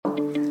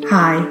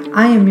Hi,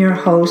 I am your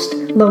host,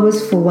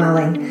 Lois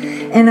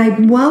Llewellyn, and I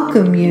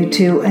welcome you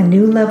to A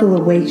New Level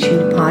Awaits You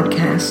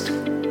podcast.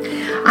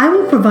 I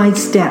will provide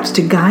steps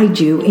to guide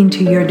you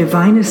into your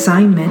divine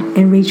assignment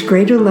and reach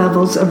greater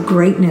levels of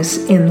greatness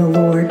in the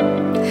Lord.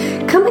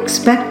 Come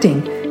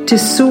expecting to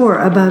soar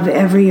above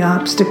every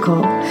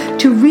obstacle,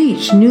 to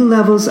reach new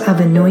levels of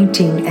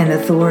anointing and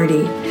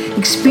authority,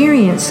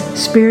 experience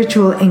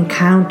spiritual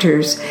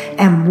encounters,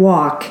 and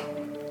walk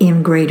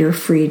in greater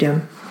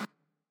freedom.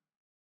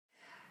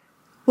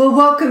 Well,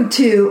 welcome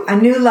to A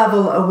New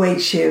Level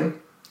Awaits You.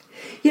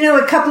 You know,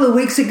 a couple of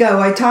weeks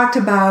ago, I talked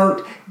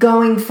about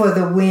going for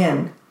the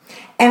win.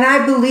 And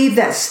I believe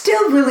that's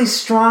still really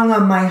strong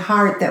on my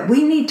heart, that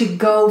we need to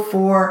go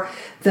for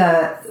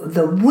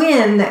the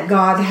win that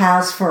God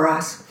has for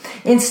us.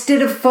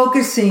 Instead of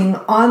focusing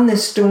on the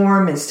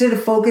storm, instead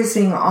of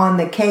focusing on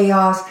the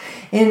chaos,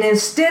 and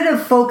instead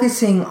of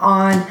focusing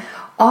on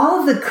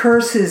all the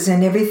curses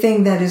and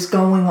everything that is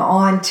going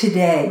on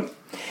today.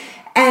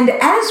 And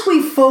as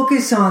we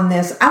focus on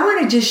this, I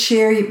want to just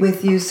share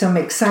with you some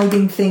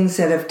exciting things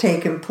that have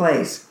taken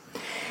place.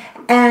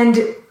 And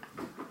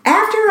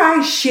after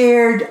I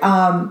shared,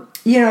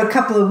 a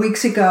couple of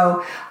weeks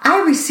ago,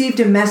 I received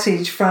a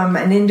message from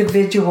an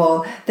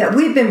individual that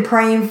we've been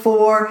praying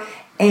for,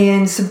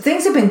 and some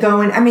things have been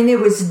going. I mean, it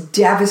was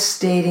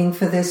devastating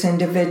for this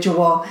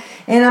individual,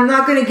 and I'm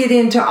not going to get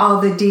into all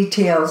the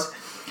details,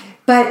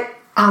 but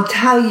I'll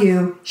tell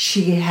you,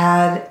 she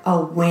had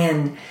a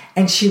win,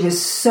 and she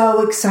was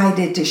so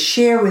excited to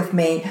share with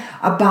me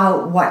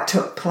about what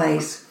took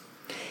place.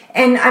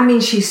 And I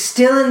mean, she's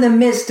still in the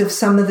midst of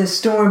some of the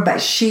storm,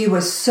 but she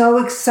was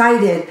so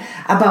excited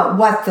about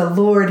what the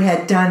Lord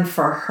had done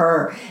for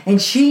her.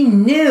 And she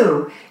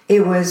knew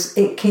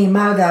it came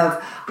out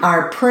of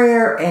our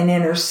prayer and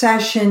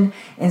intercession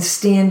and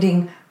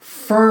standing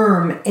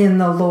firm in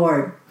the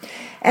Lord.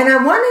 And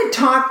I want to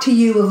talk to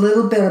you a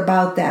little bit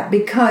about that,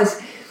 because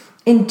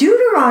in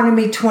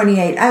Deuteronomy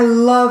 28, I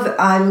love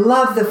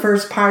the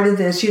first part of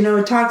this. You know,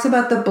 it talks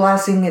about the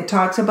blessing, it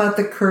talks about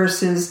the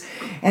curses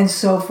and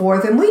so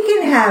forth. And we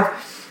can have,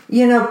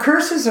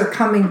 curses are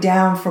coming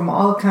down from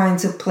all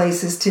kinds of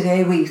places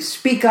today. We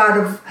speak out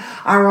of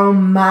our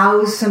own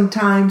mouths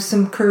sometimes,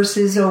 some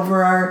curses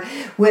over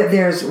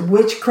there's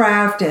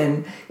witchcraft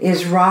and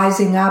is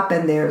rising up,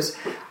 and there's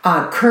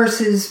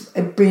curses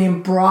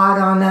being brought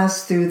on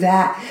us through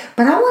that.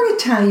 But I want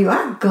to tell you,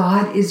 our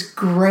God is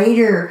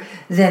greater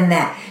than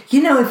that.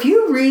 You know, if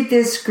you read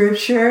this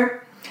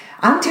scripture,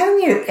 I'm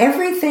telling you,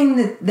 everything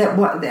that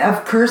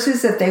of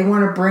curses that they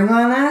want to bring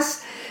on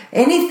us,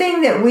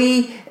 anything that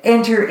we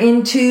enter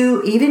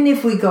into, even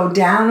if we go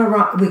down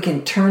around, we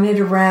can turn it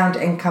around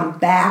and come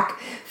back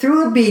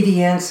through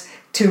obedience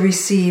to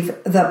receive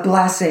the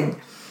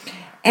blessing.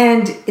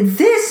 And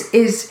this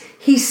is,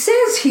 he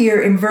says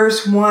here in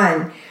verse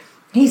 1,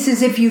 he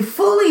says, if you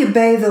fully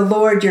obey the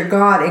Lord your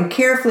God and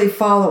carefully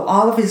follow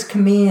all of his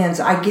commands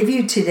I give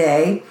you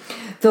today,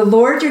 the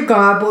Lord your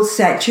God will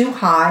set you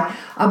high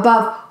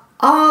above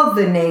all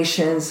the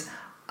nations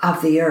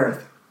of the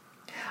earth.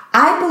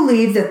 I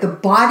believe that the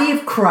body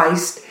of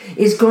Christ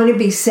is going to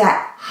be set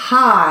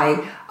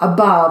high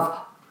above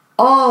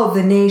all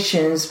the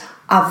nations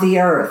of the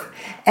earth.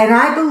 And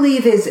I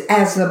believe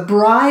as the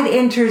bride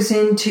enters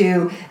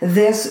into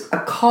this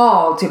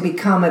call to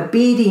become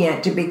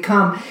obedient, to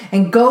become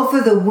and go for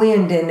the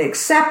wind and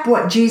accept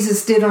what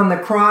Jesus did on the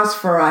cross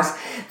for us,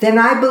 then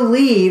I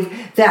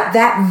believe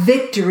that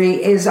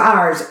victory is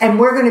ours. And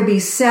we're going to be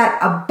set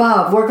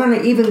above. We're going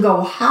to even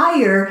go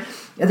higher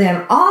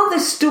than all the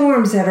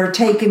storms that are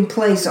taking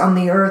place on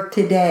the earth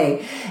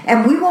today.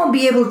 And we won't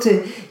be able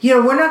to,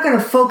 we're not going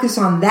to focus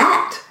on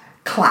that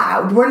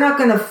cloud. We're not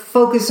going to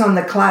focus on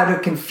the cloud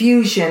of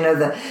confusion or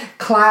the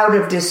cloud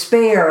of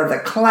despair or the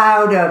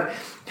cloud of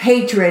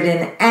hatred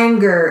and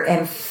anger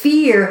and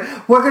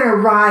fear. We're going to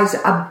rise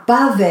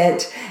above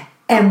it,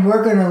 and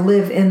we're going to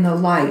live in the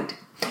light.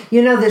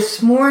 You know,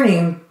 this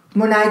morning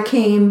when I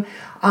came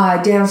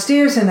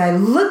downstairs and I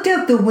looked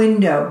out the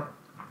window,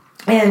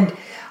 and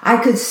I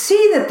could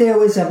see that there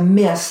was a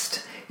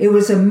mist. It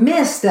was a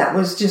mist that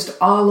was just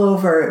all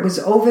over. It was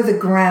over the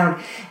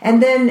ground.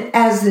 And then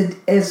as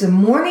the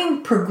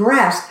morning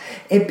progressed,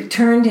 it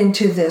turned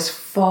into this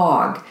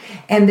fog.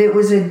 And it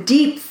was a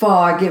deep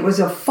fog. It was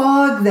a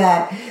fog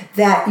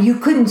that you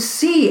couldn't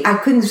see. I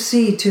couldn't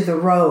see to the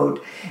road.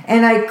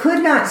 And I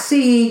could not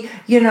see,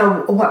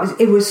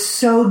 it was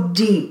so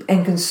deep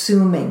and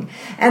consuming.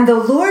 And the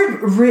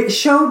Lord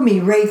showed me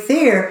right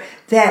there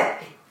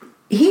that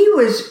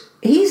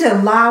He's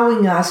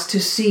allowing us to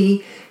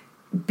see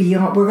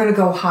beyond. We're going to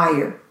go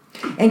higher.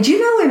 And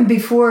and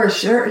before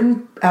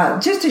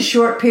just a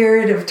short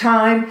period of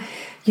time,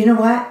 you know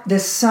what? The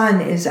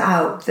sun is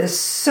out.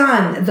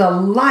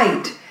 The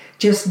light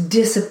just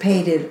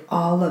dissipated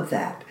all of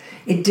that.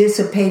 It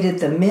dissipated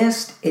the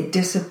mist. It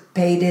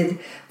dissipated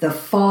the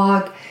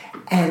fog.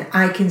 And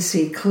I can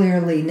see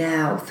clearly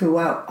now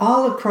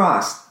all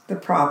across the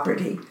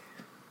property.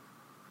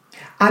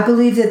 I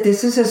believe that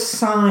this is a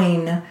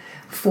sign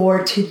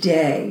for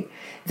today,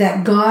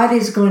 that God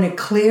is going to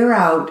clear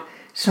out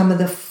some of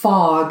the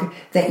fog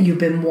that you've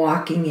been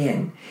walking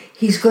in.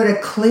 He's going to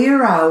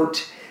clear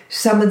out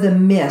some of the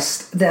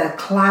mist, the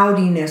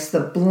cloudiness,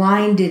 the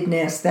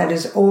blindedness that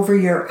is over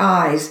your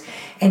eyes,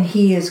 and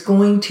he is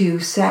going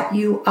to set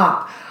you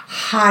up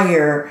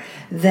higher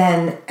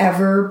than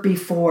ever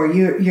before.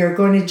 You're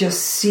going to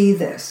just see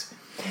this.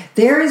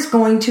 There is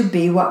going to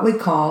be what we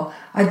call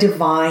a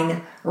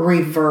divine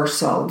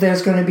reversal.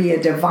 There's going to be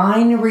a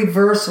divine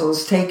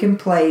reversals taking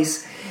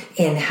place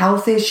in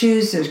health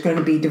issues. There's going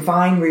to be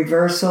divine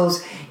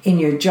reversals in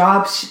your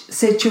job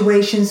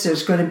situations.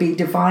 There's going to be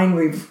divine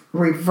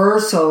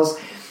reversals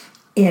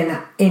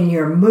in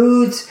your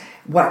moods,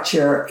 what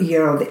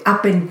the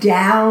up and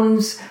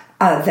downs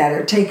that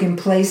are taking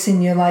place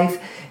in your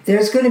life.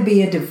 There's going to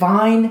be a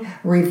divine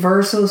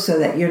reversal so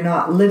that you're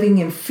not living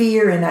in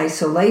fear and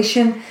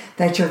isolation,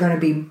 that you're going to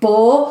be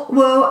bold.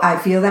 Whoa, I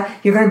feel that.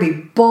 You're going to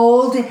be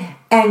bold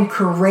and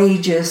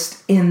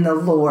courageous in the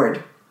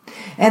Lord.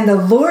 And the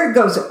Lord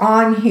goes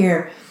on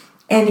here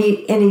and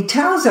he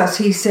tells us,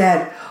 he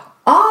said,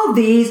 all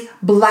these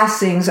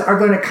blessings are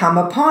going to come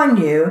upon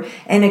you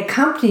and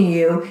accompany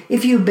you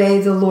if you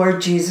obey the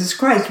Lord Jesus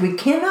Christ. We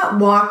cannot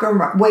walk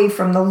away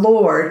from the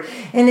Lord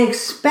and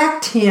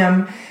expect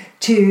him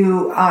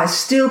to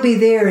still be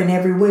there in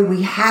every way.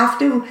 We have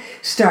to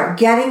start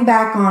getting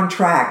back on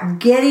track,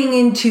 getting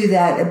into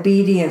that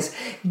obedience,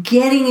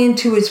 getting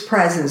into his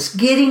presence,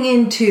 getting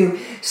into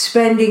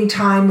spending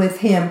time with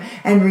him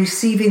and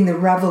receiving the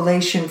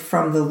revelation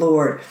from the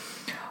Lord.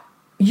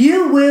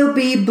 You will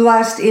be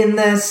blessed in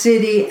the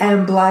city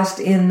and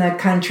blessed in the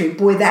country.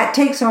 Boy, that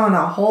takes on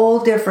a whole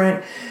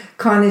different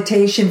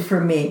connotation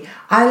for me.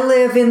 I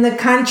live in the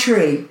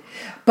country.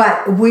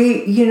 But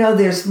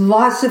there's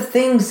lots of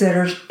things that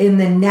are in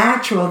the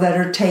natural that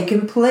are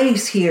taking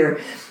place here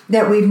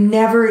that we've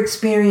never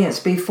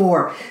experienced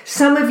before.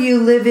 Some of you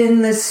live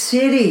in the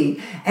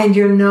city and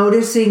you're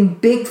noticing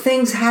big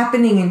things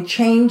happening and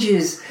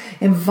changes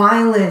and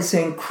violence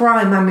and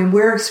crime. I mean,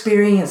 we're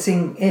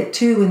experiencing it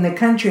too in the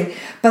country.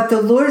 But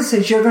the Lord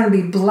says you're going to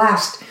be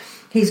blessed.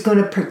 He's going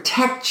to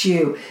protect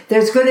you.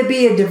 There's going to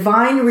be a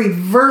divine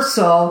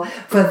reversal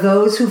for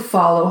those who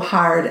follow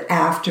hard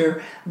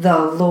after the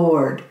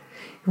Lord.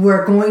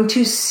 We're going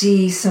to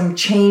see some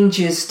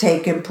changes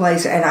taking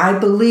place, and I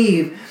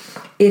believe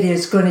it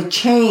is going to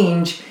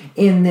change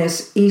in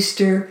this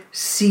Easter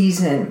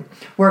season.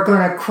 We're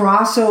going to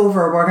cross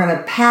over. We're going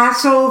to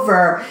pass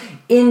over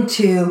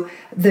into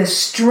the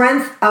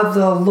strength of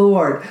the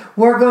Lord.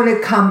 We're going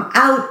to come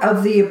out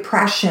of the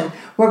oppression.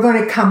 We're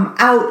going to come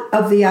out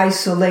of the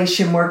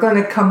isolation. We're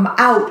going to come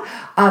out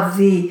of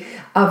the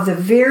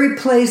very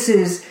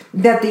places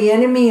that the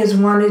enemy has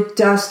wanted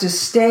us to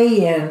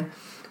stay in.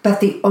 But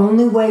the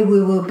only way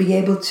we will be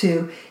able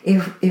to,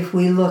 if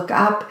we look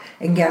up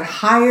and get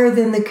higher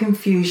than the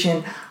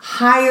confusion,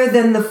 higher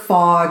than the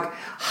fog,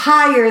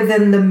 higher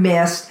than the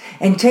mist,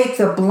 and take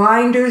the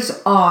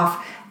blinders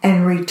off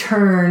and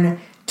return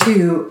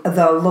to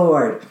the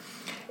Lord.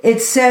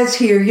 It says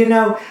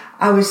here,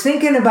 I was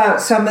thinking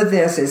about some of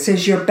this. It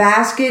says your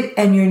basket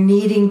and your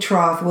kneading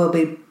trough will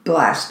be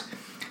blessed.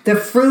 The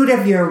fruit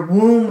of your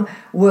womb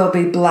will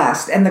be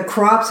blessed, and the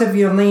crops of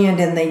your land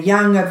and the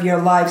young of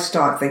your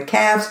livestock, the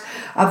calves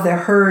of the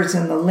herds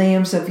and the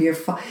lambs of your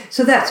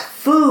So that's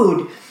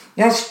food.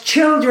 That's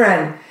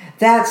children.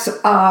 That's,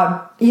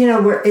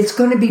 it's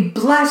going to be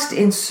blessed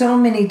in so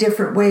many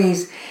different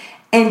ways.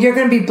 And you're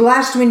going to be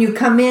blessed when you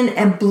come in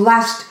and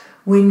blessed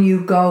when you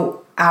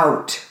go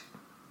out.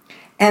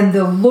 And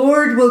the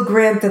Lord will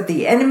grant that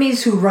the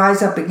enemies who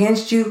rise up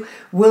against you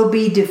will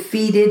be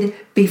defeated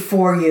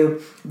before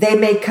you. They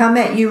may come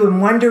at you in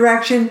one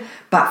direction,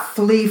 but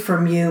flee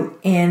from you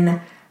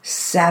in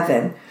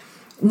 7.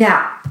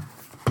 Now,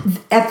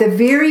 at the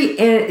very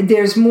end,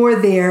 there's more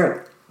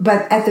there,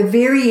 but at the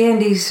very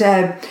end he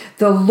said,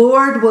 the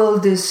Lord will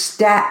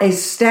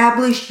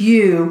establish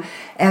you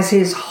as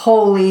his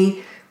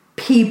holy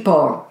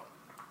people.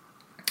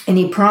 And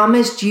he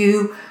promised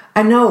you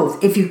an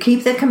oath. If you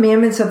keep the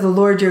commandments of the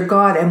Lord your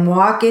God and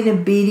walk in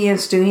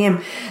obedience to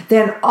him,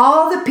 then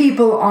all the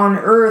people on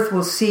earth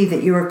will see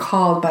that you are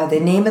called by the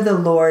name of the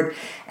Lord,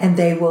 and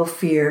they will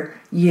fear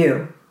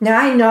you. Now,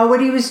 I know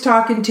what he was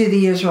talking to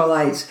the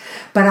Israelites,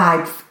 but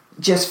I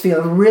just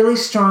feel really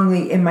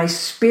strongly in my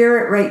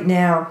spirit right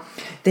now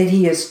that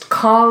he is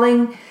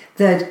calling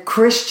the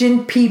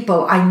Christian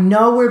people. I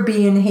know we're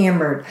being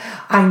hammered.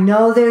 I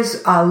know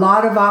there's a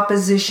lot of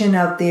opposition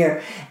out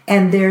there,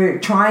 and they're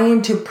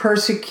trying to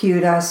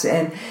persecute us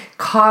and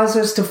cause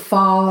us to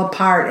fall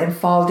apart and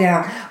fall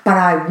down. But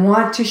I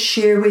want to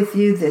share with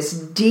you this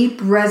deep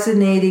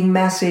resonating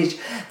message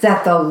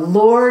that the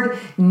Lord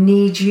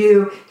needs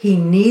you. He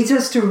needs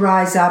us to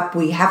rise up.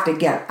 We have to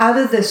get out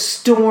of the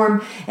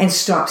storm and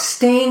stop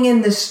staying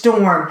in the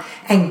storm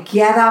and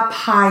get up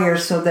higher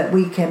so that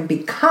we can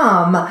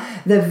become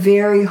the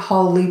very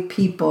holy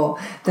people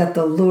that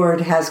the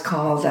Lord has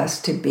called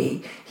us to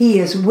be. He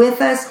is with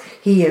us.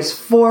 He is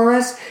for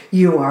us.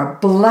 You are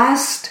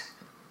blessed.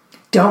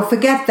 Don't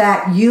forget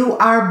that. You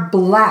are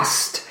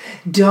blessed.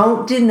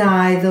 Don't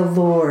deny the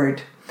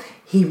Lord.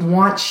 He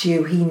wants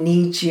you. He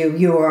needs you.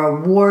 You are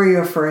a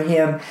warrior for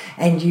him,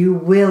 and you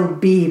will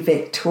be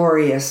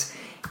victorious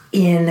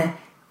in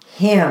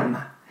him.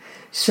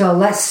 So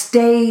let's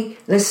stay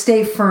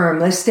firm.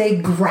 Let's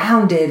stay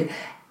grounded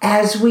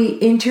as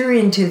we enter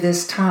into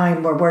this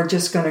time where we're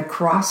just going to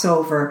cross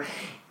over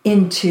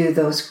into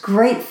those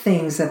great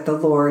things that the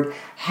Lord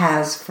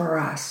has for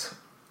us.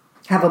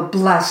 Have a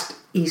blessed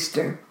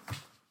Easter.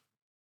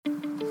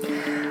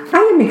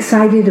 I am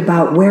excited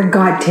about where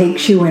God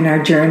takes you in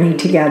our journey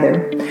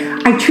together.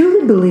 I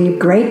truly believe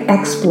great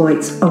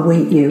exploits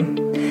await you.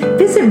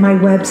 Visit my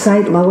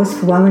website,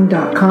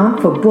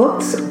 loisdwelling.com, for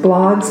books,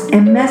 blogs,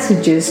 and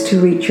messages to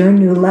reach your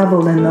new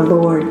level in the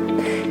Lord.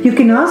 You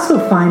can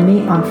also find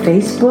me on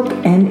Facebook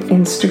and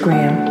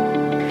Instagram.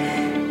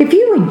 If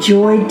you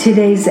enjoyed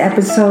today's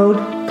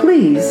episode,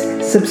 please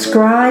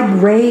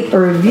subscribe, rate,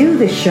 or review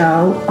the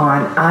show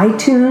on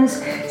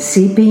iTunes,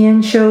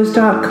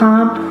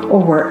 cpnshows.com,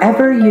 or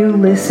wherever you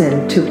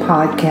listen to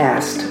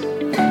podcasts.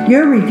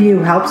 Your review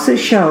helps the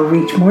show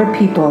reach more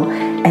people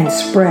and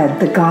spread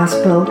the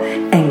gospel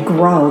and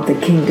grow the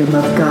kingdom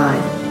of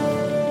God.